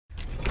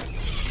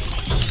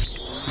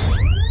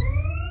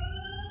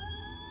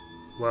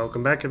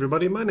Welcome back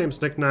everybody, my name's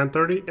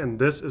Nick930 and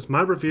this is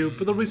my review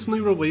for the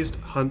recently released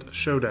Hunt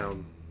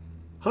Showdown.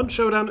 Hunt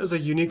Showdown is a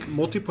unique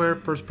multiplayer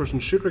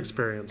first-person shooter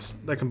experience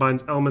that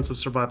combines elements of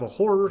survival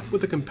horror with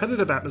the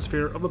competitive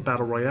atmosphere of a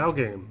battle royale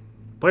game.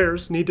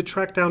 Players need to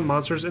track down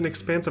monsters in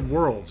expansive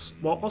worlds,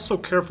 while also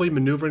carefully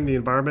maneuvering the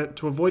environment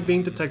to avoid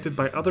being detected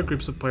by other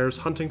groups of players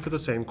hunting for the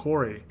same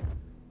quarry.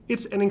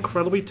 It's an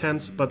incredibly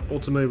tense but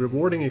ultimately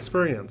rewarding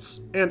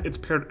experience, and it's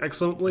paired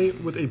excellently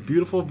with a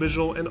beautiful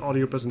visual and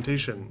audio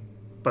presentation.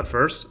 But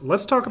first,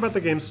 let's talk about the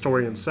game's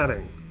story and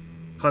setting.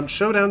 Hunt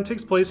Showdown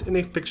takes place in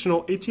a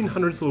fictional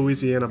 1800s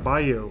Louisiana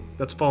bayou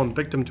that's fallen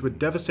victim to a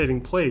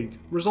devastating plague,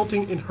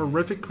 resulting in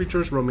horrific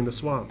creatures roaming the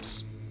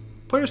swamps.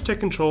 Players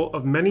take control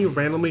of many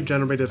randomly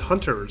generated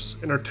hunters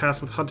and are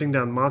tasked with hunting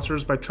down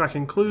monsters by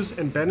tracking clues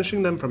and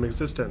banishing them from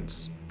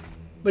existence.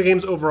 The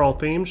game's overall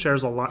theme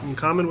shares a lot in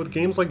common with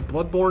games like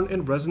Bloodborne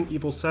and Resident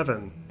Evil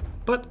 7,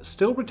 but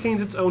still retains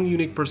its own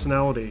unique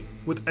personality,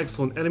 with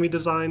excellent enemy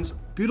designs,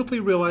 beautifully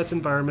realized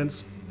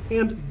environments,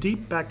 and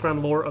deep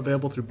background lore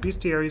available through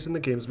bestiaries in the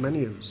game's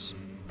menus.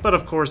 But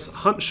of course,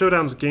 Hunt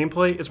Showdown's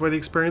gameplay is where the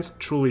experience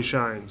truly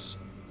shines.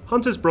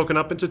 Hunt is broken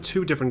up into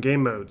two different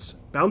game modes,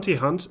 Bounty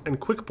Hunt and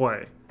Quick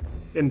Play.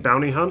 In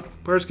Bounty Hunt,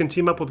 players can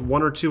team up with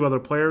one or two other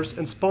players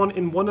and spawn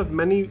in one of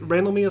many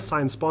randomly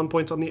assigned spawn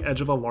points on the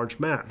edge of a large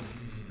map.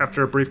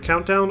 After a brief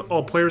countdown,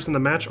 all players in the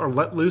match are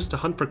let loose to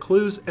hunt for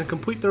clues and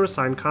complete their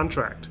assigned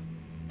contract.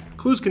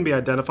 Clues can be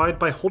identified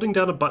by holding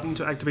down a button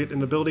to activate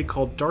an ability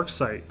called Dark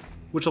Sight,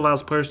 which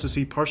allows players to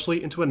see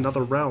partially into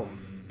another realm.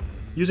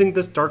 Using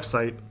this Dark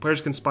Sight,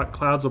 players can spot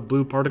clouds of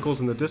blue particles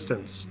in the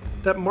distance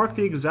that mark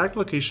the exact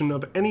location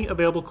of any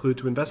available clue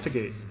to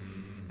investigate.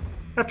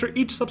 After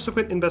each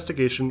subsequent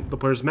investigation, the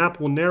player's map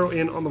will narrow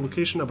in on the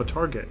location of a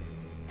target.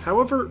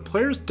 However,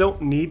 players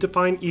don't need to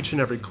find each and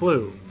every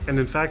clue, and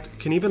in fact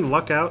can even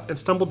luck out and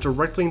stumble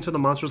directly into the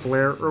monster's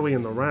lair early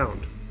in the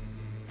round.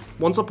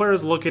 Once a player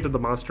has located the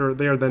monster,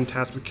 they are then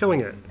tasked with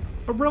killing it,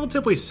 a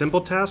relatively simple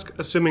task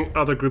assuming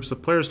other groups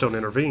of players don't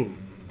intervene.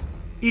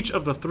 Each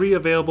of the three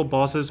available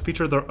bosses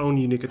feature their own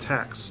unique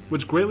attacks,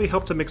 which greatly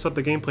help to mix up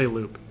the gameplay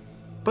loop,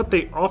 but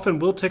they often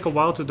will take a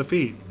while to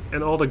defeat,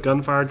 and all the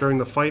gunfire during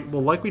the fight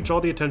will likely draw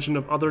the attention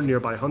of other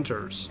nearby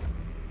hunters.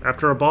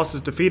 After a boss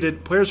is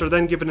defeated, players are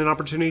then given an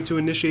opportunity to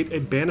initiate a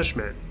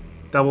banishment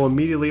that will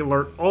immediately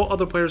alert all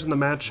other players in the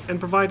match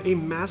and provide a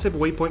massive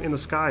waypoint in the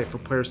sky for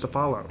players to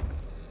follow.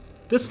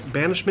 This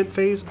banishment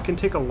phase can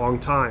take a long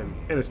time,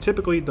 and is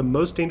typically the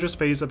most dangerous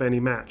phase of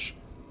any match,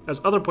 as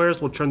other players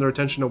will turn their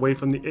attention away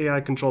from the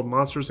AI-controlled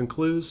monsters and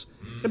clues,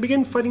 and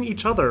begin fighting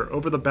each other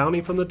over the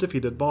bounty from the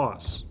defeated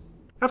boss.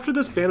 After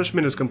this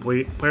banishment is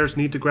complete, players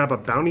need to grab a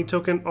bounty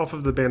token off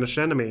of the banished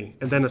enemy,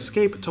 and then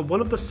escape to one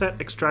of the set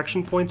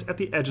extraction points at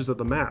the edges of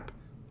the map,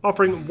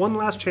 offering one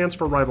last chance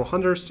for rival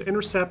hunters to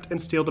intercept and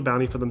steal the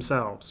bounty for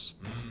themselves.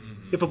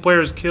 If a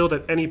player is killed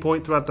at any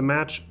point throughout the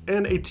match,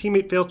 and a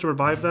teammate fails to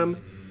revive them,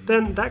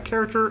 then that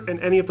character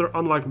and any of their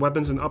unlocked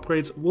weapons and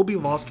upgrades will be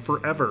lost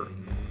forever,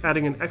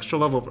 adding an extra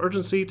level of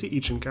urgency to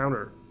each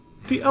encounter.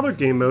 The other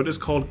game mode is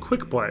called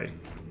Quick Play.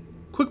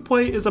 Quick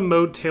Play is a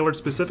mode tailored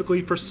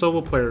specifically for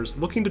solo players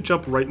looking to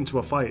jump right into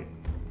a fight.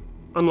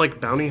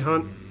 Unlike Bounty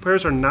Hunt,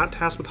 players are not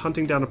tasked with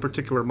hunting down a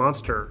particular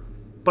monster,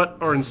 but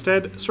are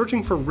instead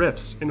searching for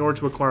rifts in order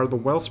to acquire the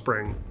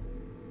Wellspring.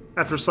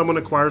 After someone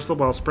acquires the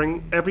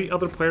Wellspring, every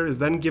other player is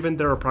then given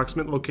their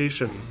approximate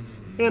location,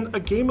 and a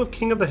game of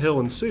King of the Hill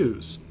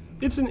ensues.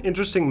 It's an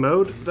interesting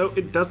mode, though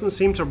it doesn't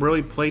seem to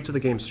really play to the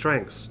game's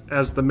strengths,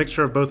 as the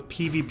mixture of both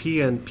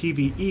PvP and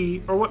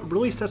PvE are what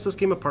really sets this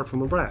game apart from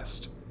the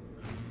rest.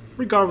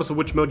 Regardless of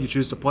which mode you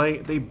choose to play,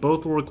 they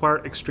both will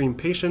require extreme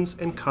patience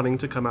and cunning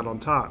to come out on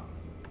top.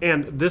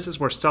 And this is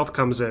where stealth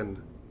comes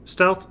in.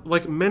 Stealth,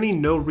 like many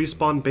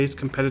no-respawn based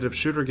competitive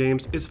shooter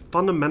games, is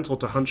fundamental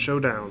to Hunt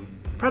Showdown.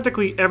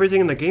 Practically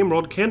everything in the game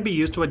world can be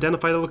used to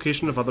identify the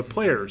location of other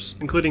players,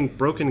 including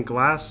broken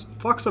glass,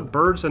 flocks of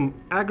birds, and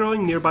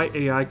aggroing nearby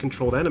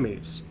AI-controlled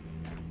enemies.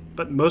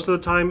 But most of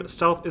the time,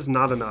 stealth is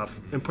not enough,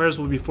 and players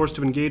will be forced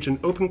to engage in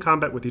open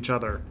combat with each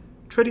other,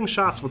 trading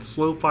shots with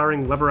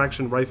slow-firing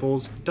lever-action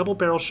rifles,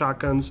 double-barrel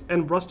shotguns,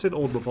 and rusted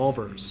old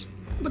revolvers.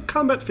 The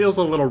combat feels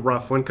a little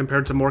rough when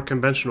compared to more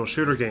conventional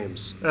shooter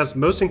games, as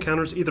most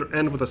encounters either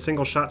end with a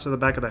single shot to the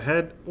back of the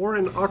head, or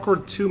an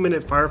awkward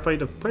 2-minute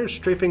firefight of players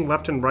strafing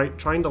left and right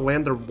trying to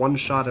land their one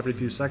shot every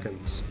few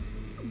seconds.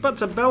 But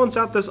to balance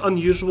out this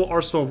unusual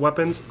arsenal of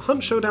weapons,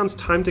 Hunt Showdown's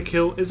time to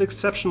kill is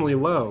exceptionally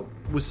low,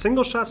 with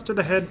single shots to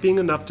the head being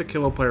enough to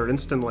kill a player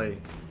instantly.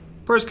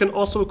 Players can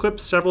also equip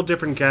several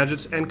different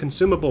gadgets and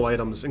consumable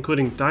items,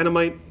 including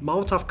dynamite,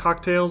 Molotov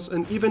cocktails,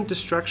 and even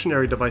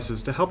distractionary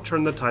devices to help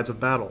turn the tides of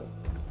battle.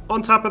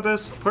 On top of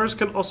this, players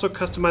can also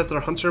customize their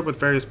hunter with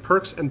various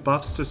perks and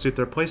buffs to suit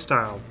their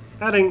playstyle,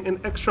 adding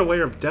an extra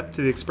layer of depth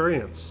to the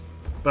experience.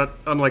 But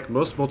unlike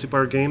most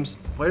multiplayer games,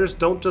 players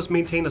don't just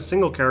maintain a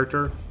single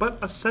character, but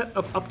a set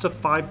of up to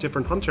 5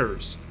 different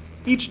hunters,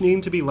 each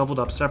needing to be leveled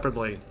up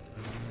separately.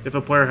 If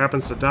a player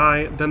happens to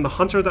die, then the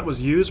hunter that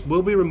was used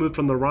will be removed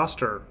from the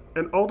roster,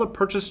 and all the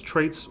purchased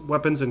traits,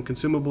 weapons, and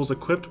consumables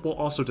equipped will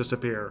also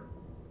disappear.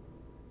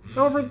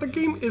 However, the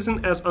game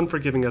isn't as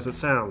unforgiving as it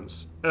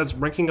sounds, as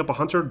ranking up a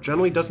hunter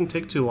generally doesn't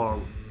take too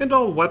long, and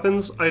all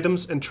weapons,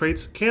 items, and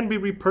traits can be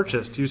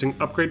repurchased using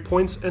upgrade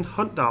points and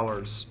hunt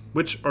dollars,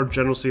 which are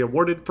generously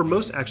awarded for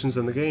most actions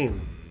in the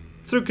game.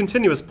 Through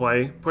continuous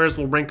play, players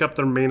will rank up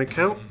their main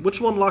account, which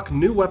will unlock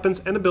new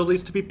weapons and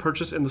abilities to be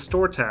purchased in the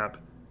store tab.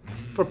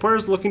 For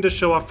players looking to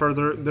show off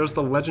further, there's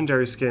the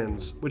legendary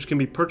skins, which can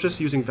be purchased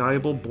using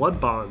valuable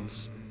blood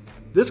bonds.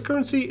 This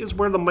currency is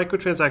where the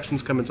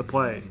microtransactions come into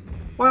play.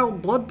 While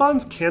blood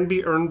bonds can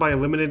be earned by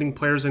eliminating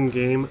players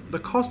in-game, the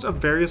cost of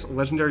various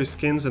legendary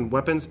skins and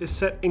weapons is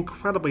set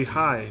incredibly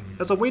high,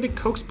 as a way to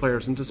coax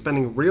players into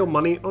spending real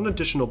money on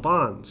additional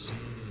bonds.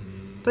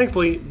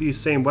 Thankfully,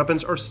 these same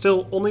weapons are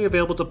still only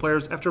available to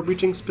players after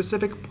reaching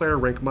specific player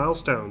rank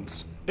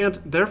milestones, and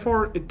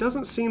therefore it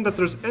doesn't seem that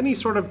there's any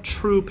sort of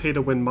true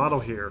pay-to-win model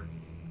here.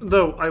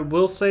 Though I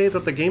will say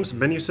that the game's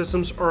menu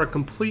systems are a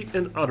complete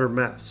and utter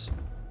mess.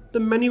 The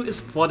menu is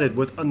flooded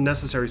with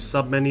unnecessary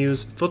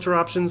sub-menus, filter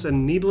options,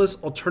 and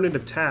needless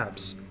alternative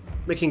tabs,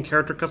 making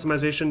character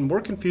customization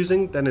more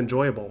confusing than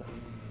enjoyable.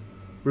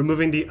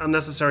 Removing the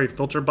unnecessary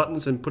filter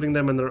buttons and putting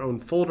them in their own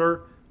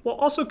folder, while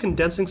also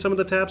condensing some of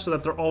the tabs so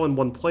that they're all in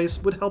one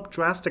place, would help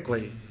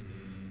drastically.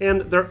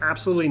 And there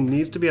absolutely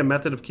needs to be a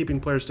method of keeping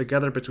players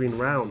together between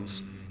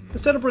rounds,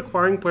 instead of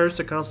requiring players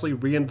to constantly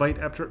re-invite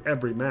after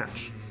every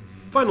match.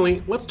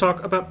 Finally, let's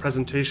talk about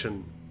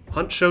presentation.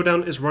 Hunt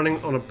Showdown is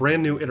running on a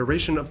brand new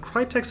iteration of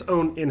Crytek's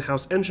own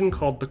in-house engine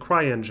called the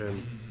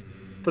CryEngine.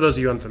 For those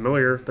of you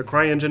unfamiliar, the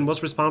CryEngine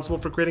was responsible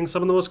for creating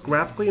some of the most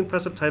graphically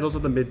impressive titles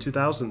of the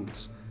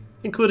mid-2000s,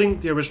 including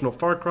the original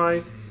Far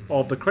Cry,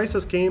 all of the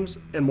Crysis games,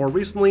 and more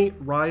recently,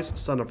 Rise: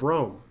 Son of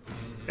Rome.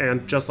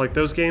 And just like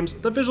those games,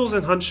 the visuals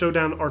in Hunt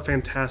Showdown are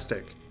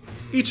fantastic.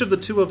 Each of the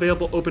 2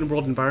 available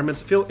open-world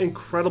environments feel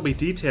incredibly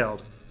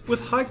detailed,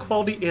 with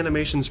high-quality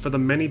animations for the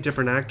many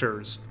different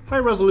actors,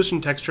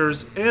 high-resolution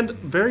textures, and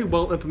very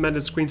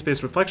well-implemented screen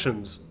space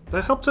reflections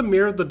that help to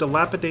mirror the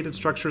dilapidated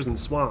structures and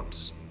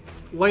swamps.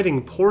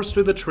 Lighting pours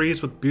through the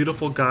trees with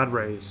beautiful god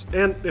rays,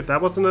 and if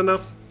that wasn't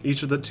enough,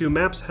 each of the 2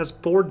 maps has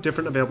 4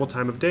 different available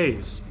time of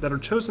days that are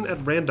chosen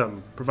at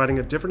random, providing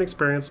a different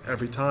experience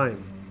every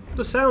time.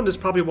 The sound is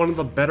probably one of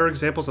the better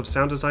examples of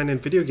sound design in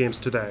video games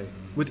today,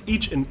 with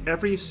each and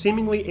every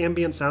seemingly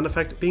ambient sound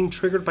effect being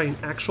triggered by an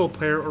actual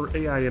player or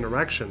AI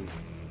interaction.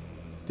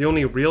 The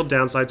only real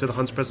downside to the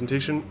Hunt's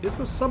presentation is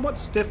the somewhat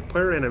stiff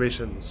player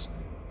animations,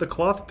 the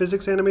cloth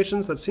physics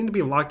animations that seem to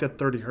be locked at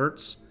 30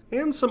 Hz,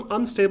 and some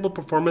unstable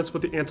performance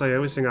with the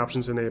anti-aliasing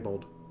options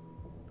enabled.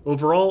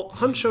 Overall,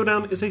 Hunt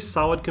Showdown is a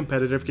solid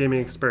competitive gaming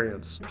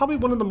experience, probably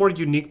one of the more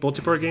unique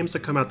multiplayer games to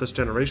come out this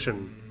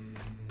generation.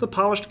 The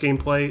polished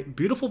gameplay,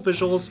 beautiful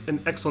visuals,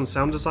 and excellent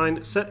sound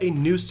design set a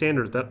new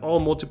standard that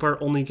all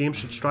multiplayer-only games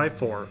should strive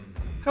for.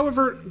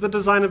 However, the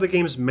design of the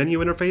game's menu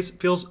interface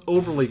feels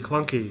overly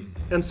clunky,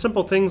 and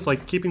simple things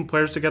like keeping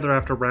players together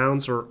after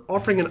rounds or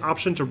offering an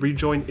option to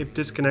rejoin if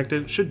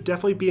disconnected should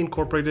definitely be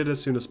incorporated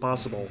as soon as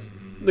possible.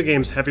 The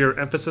game's heavier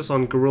emphasis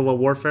on guerrilla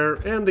warfare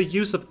and the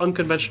use of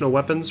unconventional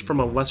weapons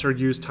from a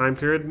lesser-used time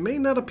period may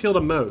not appeal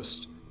to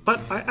most, but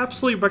I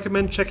absolutely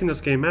recommend checking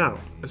this game out,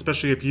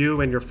 especially if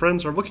you and your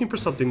friends are looking for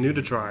something new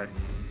to try.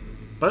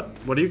 But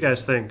what do you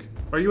guys think?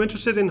 Are you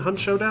interested in Hunt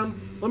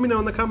Showdown? Let me know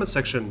in the comments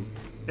section.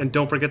 And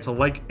don't forget to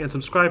like and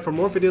subscribe for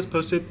more videos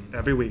posted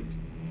every week.